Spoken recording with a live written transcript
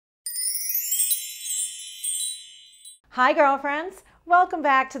Hi girlfriends, welcome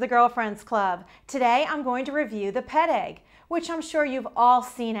back to the Girlfriends Club. Today I'm going to review the Ped Egg, which I'm sure you've all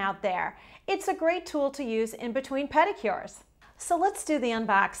seen out there. It's a great tool to use in between pedicures. So let's do the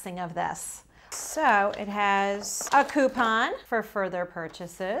unboxing of this. So it has a coupon for further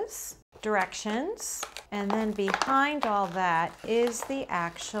purchases, directions, and then behind all that is the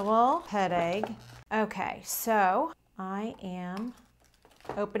actual Ped Egg. Okay, so I am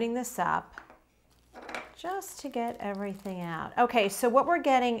opening this up just to get everything out. Okay, so what we're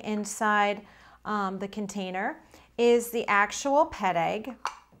getting inside the container is the actual Ped Egg,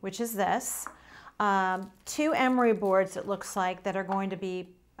 which is this. 2 emery boards, it looks like, that are going to be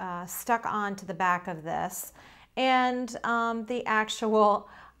stuck onto the back of this, and the actual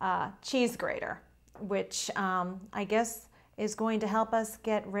cheese grater, which I guess is going to help us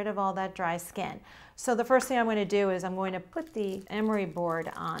get rid of all that dry skin. So the first thing I'm going to do is I'm going to put the emery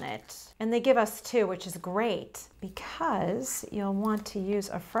board on it. And they give us 2, which is great because you'll want to use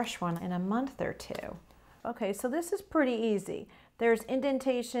a fresh one in a month or 2. Okay, so this is pretty easy. There's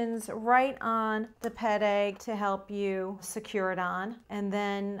indentations right on the Ped Egg to help you secure it on. And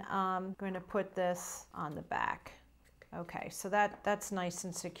then I'm going to put this on the back. Okay, so that's nice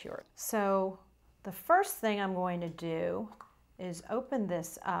and secure. So the first thing I'm going to do is open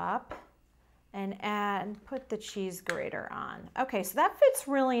this up and put the cheese grater on. Okay, so that fits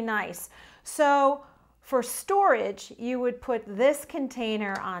really nice. So for storage, you would put this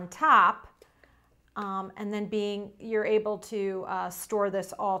container on top, and then you're able to store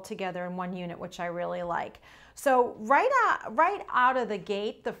this all together in one unit, which I really like. So right out of the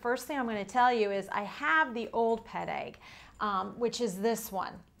gate, the first thing I'm going to tell you is I have the old Ped Egg, which is this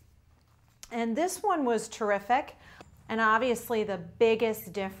one. And this one was terrific. And obviously the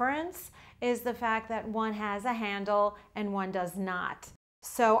biggest difference is the fact that one has a handle and one does not.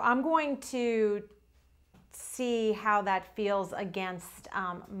 So I'm going to see how that feels against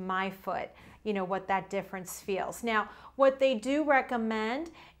my foot, you know, what that difference feels. Now, what they do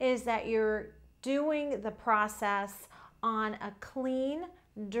recommend is that you're doing the process on a clean,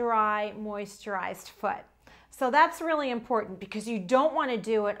 dry, moisturized foot. So that's really important because you don't want to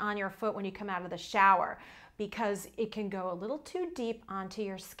do it on your foot when you come out of the shower, because it can go a little too deep onto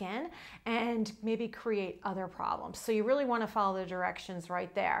your skin and maybe create other problems. So you really want to follow the directions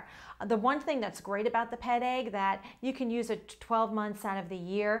right there. The one thing that's great about the Ped Egg, that you can use it 12 months out of the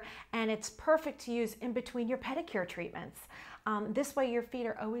year, and it's perfect to use in between your pedicure treatments. This way your feet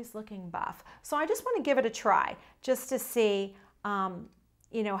are always looking buff. So I just want to give it a try just to see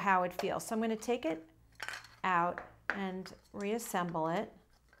you know, how it feels. So I'm going to take it out and reassemble it.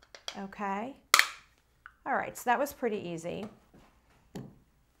 Okay. All right, so that was pretty easy.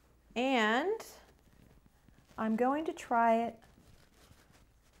 And I'm going to try it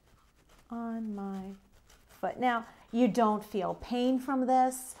on my foot. Now, you don't feel pain from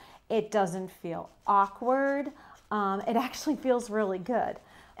this. It doesn't feel awkward. It actually feels really good.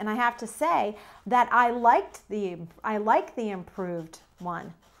 And I have to say that I like the improved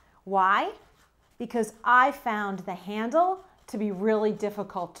one. Why? Because I found the handle to be really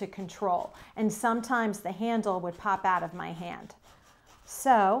difficult to control, and sometimes the handle would pop out of my hand.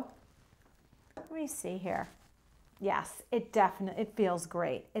 So let me see here. Yes, it feels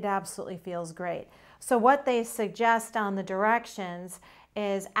great. It absolutely feels great. So what they suggest on the directions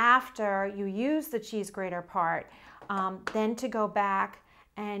is, after you use the cheese grater part, then to go back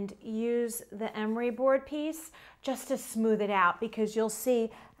and use the emery board piece just to smooth it out, because you'll see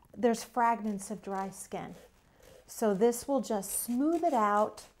there's fragments of dry skin. So this will just smooth it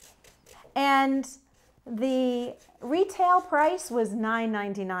out. And the retail price was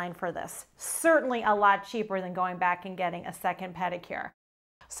 $9.99 for this. Certainly a lot cheaper than going back and getting a second pedicure.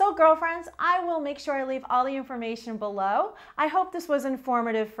 So girlfriends, I will make sure I leave all the information below. I hope this was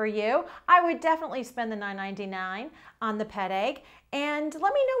informative for you. I would definitely spend the $9.99 on the Ped Egg, and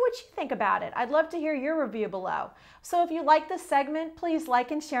let me know what you think about it. I'd love to hear your review below. So if you like this segment, please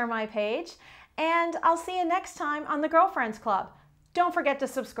like and share my page. And I'll see you next time on the Girlfriends Club. Don't forget to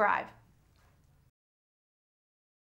subscribe.